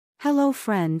Hello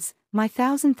friends, my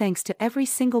thousand thanks to every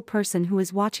single person who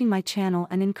is watching my channel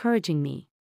and encouraging me.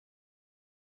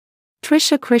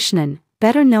 Trisha Krishnan,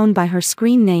 better known by her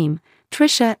screen name,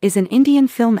 Trisha is an Indian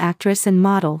film actress and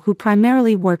model who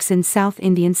primarily works in South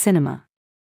Indian cinema.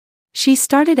 She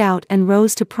started out and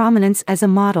rose to prominence as a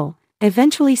model,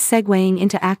 eventually segueing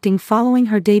into acting following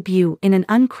her debut in an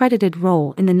uncredited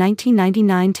role in the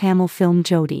 1999 Tamil film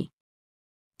Jodi.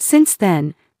 Since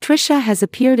then, Trisha has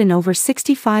appeared in over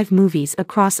 65 movies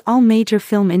across all major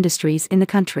film industries in the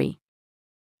country.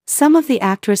 Some of the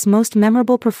actress' most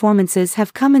memorable performances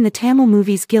have come in the Tamil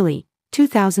movies Gilli,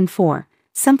 2004,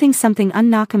 Something Something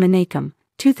Unnakam Anakam,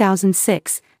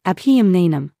 2006, Abhiyam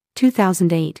Nainam,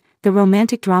 2008, the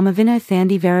romantic drama Vinay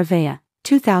Thandi Varavaya,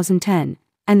 2010,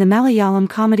 and the Malayalam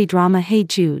comedy drama Hey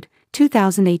Jude,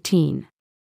 2018.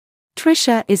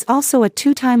 Trisha is also a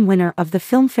two-time winner of the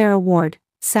Filmfare Award,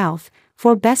 South,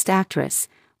 for Best Actress,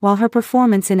 while her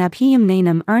performance in Abhiyam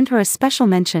Nainam earned her a special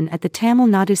mention at the Tamil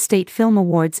Nadu State Film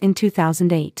Awards in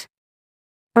 2008.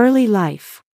 Early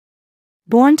life.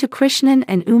 Born to Krishnan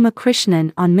and Uma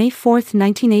Krishnan on May 4,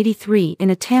 1983 in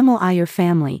a Tamil Iyer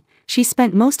family, she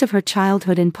spent most of her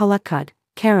childhood in Palakkad,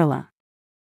 Kerala.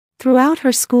 Throughout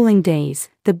her schooling days,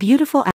 the beautiful